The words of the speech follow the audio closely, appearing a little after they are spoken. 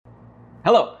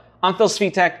Hello, I'm Phil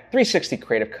Svitek, 360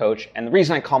 Creative Coach, and the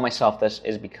reason I call myself this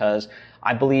is because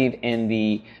I believe in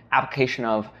the application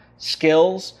of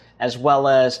skills as well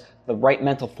as the right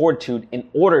mental fortitude in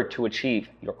order to achieve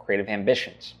your creative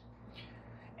ambitions.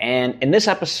 And in this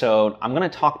episode, I'm going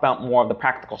to talk about more of the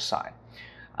practical side.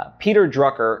 Peter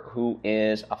Drucker, who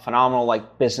is a phenomenal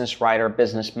business writer,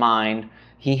 business mind,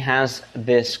 he has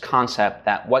this concept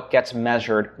that what gets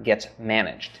measured gets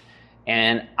managed.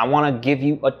 And I want to give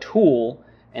you a tool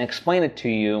and explain it to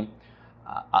you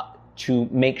to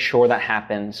make sure that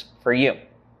happens for you.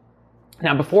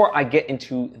 Now, before I get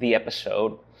into the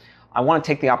episode, I want to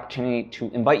take the opportunity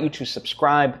to invite you to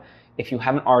subscribe if you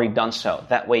haven't already done so.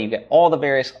 That way you get all the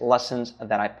various lessons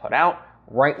that I put out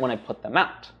right when I put them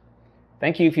out.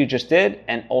 Thank you if you just did,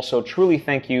 and also truly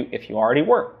thank you if you already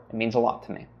were. It means a lot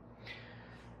to me.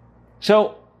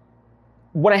 So,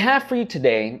 what I have for you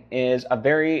today is a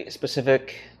very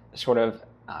specific sort of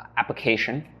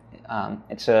application.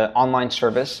 It's an online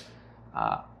service.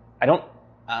 I don't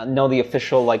know the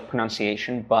official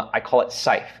pronunciation, but I call it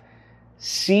Cyfe.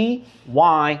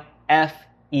 C-Y-F-E.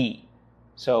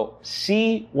 So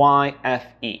CYFE.com.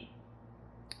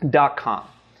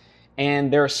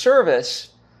 And their service,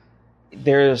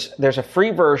 there's a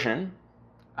free version,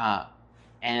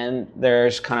 and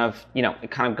there's it kind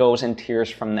of goes in tiers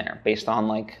from there based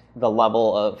on the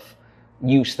level of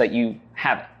use that you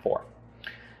have it for.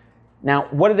 Now,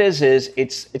 what it is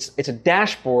it's a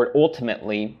dashboard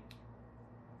ultimately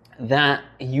that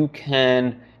you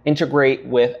can integrate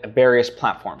with various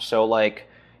platforms. So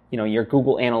your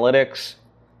Google Analytics,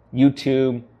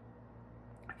 YouTube,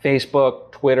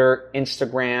 Facebook, Twitter,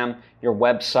 Instagram, your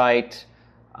website,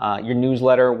 your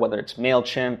newsletter, whether it's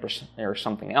MailChimp or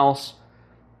something else.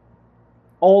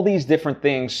 All these different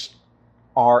things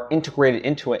are integrated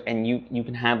into it, and you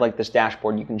can have this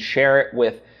dashboard. You can share it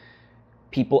with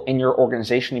people in your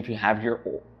organization if you have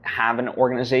an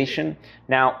organization.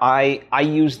 Now, I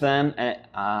use them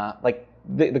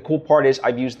the cool part is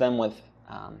I've used them with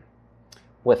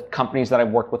companies that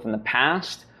I've worked with in the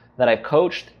past that I've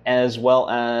coached, as well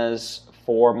as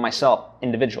for myself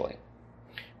individually,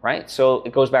 right? So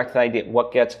it goes back to the idea,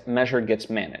 what gets measured gets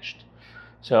managed.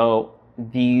 So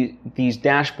these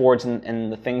dashboards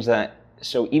and the things that,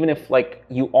 so even if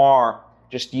you are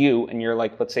just you and you're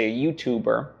let's say a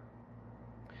YouTuber,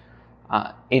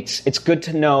 it's good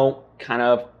to know kind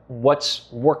of what's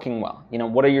working well.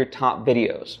 What are your top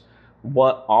videos?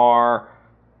 What are,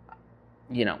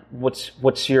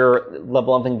 what's your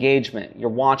level of engagement, your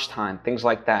watch time, things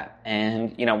like that.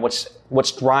 And,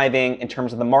 what's driving in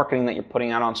terms of the marketing that you're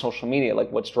putting out on social media,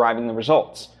 what's driving the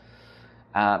results.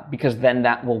 Because then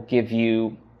that will give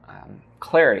you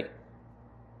clarity.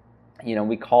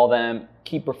 We call them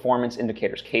key performance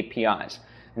indicators, KPIs.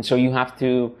 And so you have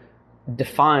to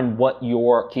define what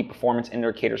your key performance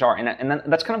indicators are. And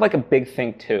that's kind of a big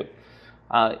thing too.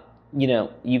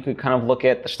 You could kind of look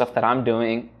at the stuff that I'm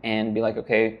doing and be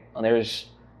okay, well, there's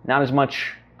not as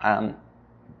much, I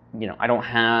don't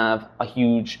have a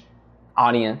huge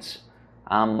audience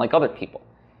like other people.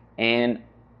 And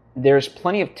there's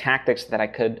plenty of tactics that I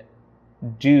could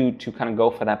do to kind of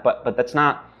go for that, but that's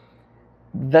not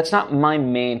my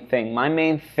main thing. My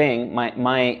main thing,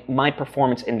 my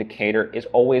performance indicator is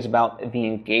always about the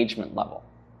engagement level.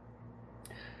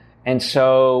 And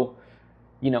so,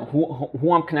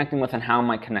 who I'm connecting with and how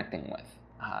am I connecting with.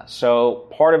 So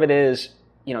part of it is,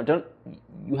 you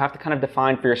have to kind of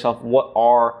define for yourself what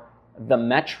are the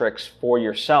metrics for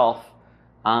yourself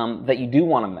that you do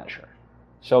want to measure.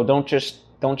 So don't just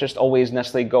always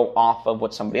necessarily go off of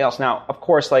what somebody else. Now, of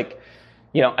course, at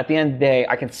the end of the day,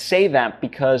 I can say that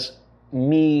because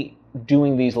me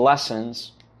doing these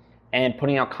lessons and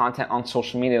putting out content on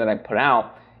social media that I put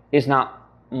out is not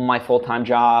my full-time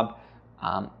job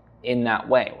in that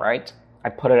way, right? I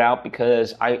put it out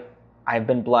because I've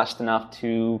been blessed enough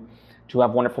to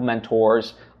have wonderful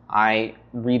mentors. I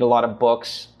read a lot of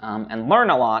books and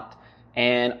learn a lot,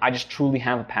 and I just truly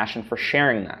have a passion for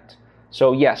sharing that.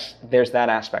 So yes, there's that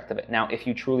aspect of it. Now, if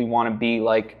you truly want to be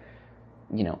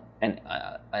an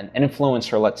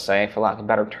influencer, let's say, for lack of a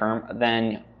better term,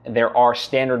 then there are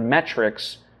standard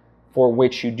metrics for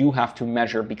which you do have to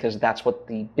measure because that's what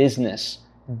the business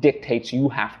dictates you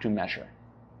have to measure.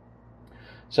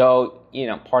 So,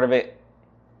 part of it,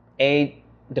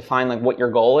 define what your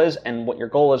goal is, and what your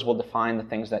goal is will define the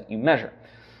things that you measure.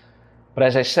 But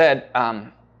as I said,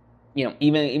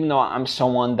 even though I'm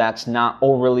someone that's not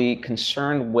overly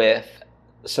concerned with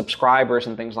subscribers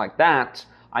and things like that,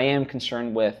 I am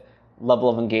concerned with level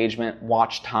of engagement,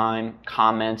 watch time,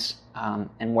 comments,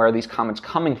 and where are these comments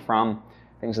coming from,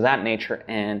 things of that nature.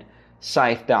 And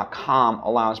Sife.com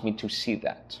allows me to see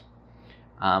that.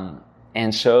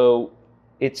 And so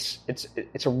it's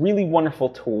a really wonderful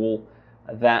tool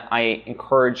that I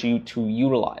encourage you to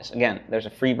utilize. Again, there's a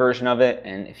free version of it,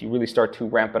 and if you really start to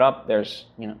ramp it up, there's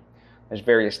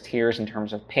various tiers in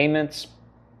terms of payments.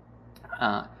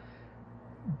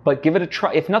 But give it a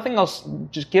try. If nothing else,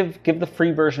 just give the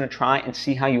free version a try and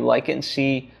see how you like it, and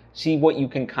see what you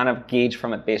can kind of gauge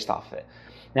from it based off of it.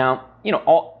 Now,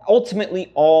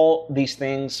 ultimately all these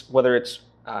things, whether it's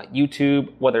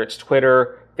YouTube, whether it's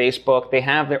Twitter, Facebook, they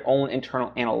have their own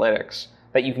internal analytics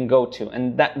that you can go to,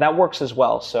 and that works as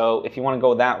well. So if you want to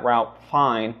go that route,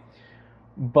 fine.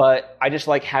 But I just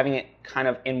like having it kind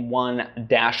of in one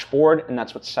dashboard, and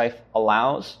that's what Sife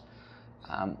allows,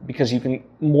 because you can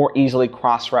more easily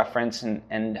cross-reference,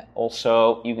 and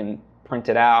also you can print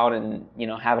it out and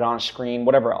have it on a screen,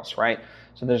 whatever else, right?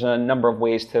 So there's a number of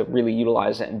ways to really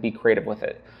utilize it and be creative with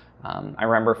it. I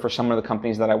remember for some of the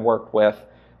companies that I worked with,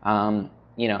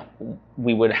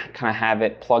 we would kind of have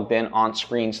it plugged in on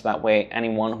screen, so that way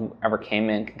anyone who ever came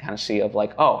in can kind of see of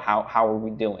like, oh, how are we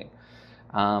doing?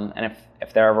 And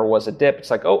if there ever was a dip, it's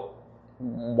like, oh,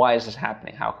 why is this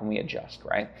happening? How can we adjust,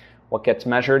 right? What gets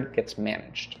measured gets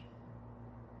managed.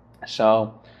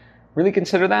 So really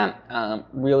consider that.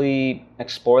 Really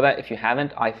explore that if you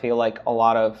haven't. I feel like a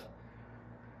lot of,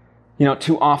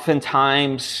 too often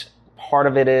times part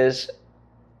of it is,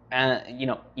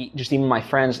 just even my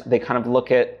friends, they kind of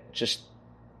look at just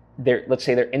let's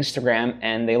say their Instagram,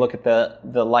 and they look at the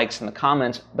likes and the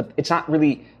comments, but it's not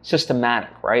really systematic,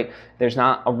 right? There's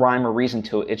not a rhyme or reason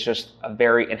to it. It's just a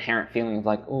very inherent feeling of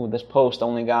like, oh, this post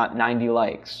only got 90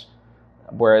 likes,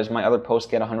 whereas my other posts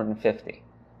get 150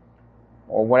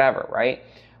 or whatever, right?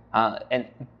 And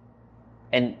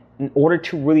in order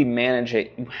to really manage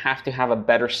it, you have to have a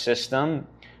better system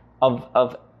of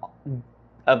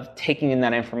taking in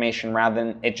that information rather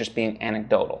than it just being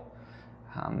anecdotal.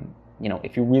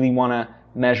 If you really want to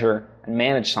measure and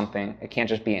manage something, it can't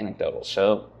just be anecdotal.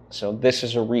 So this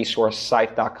is a resource,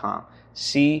 Sife.com,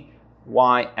 CYFE.com.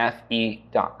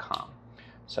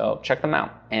 So check them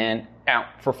out. And now,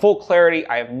 for full clarity,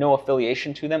 I have no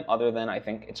affiliation to them other than I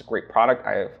think it's a great product.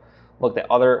 I have looked at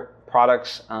other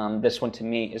products. This one to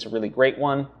me is a really great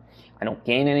one. I don't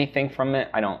gain anything from it.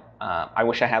 I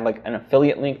wish I had like an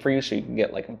affiliate link for you so you can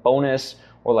get like a bonus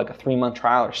or like a 3-month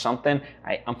trial or something.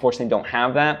 I unfortunately don't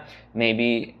have that.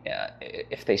 Maybe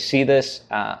if they see this,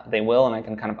 they will, and I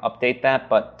can kind of update that.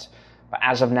 But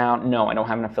as of now, no, I don't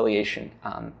have an affiliation.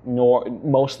 Nor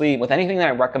mostly with anything that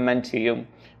I recommend to you,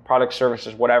 products,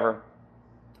 services, whatever,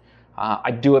 I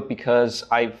do it because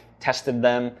I've tested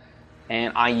them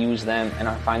and I use them and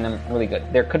I find them really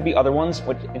good. There could be other ones,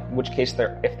 in which case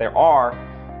if there are,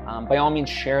 by all means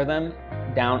share them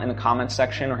down in the comments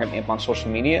section or hit me up on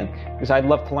social media, because I'd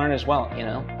love to learn as well.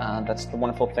 That's the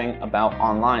wonderful thing about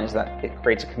online, is that it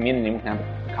creates a community and we can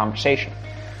have a conversation.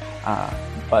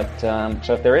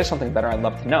 So if there is something better, I'd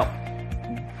love to know.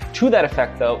 To that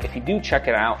effect though, if you do check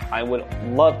it out, I would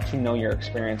love to know your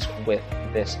experience with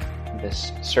this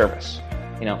service,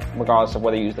 regardless of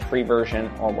whether you use the free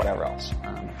version or whatever else.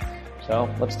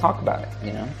 So let's talk about it,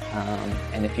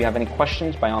 and if you have any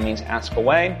questions, by all means ask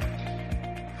away.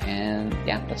 And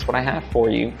yeah, that's what I have for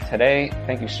you today.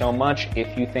 Thank you so much.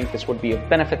 If you think this would be of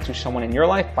benefit to someone in your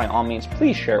life, by all means,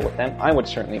 please share it with them. I would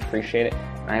certainly appreciate it.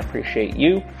 And I appreciate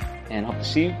you, and hope to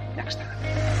see you next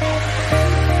time.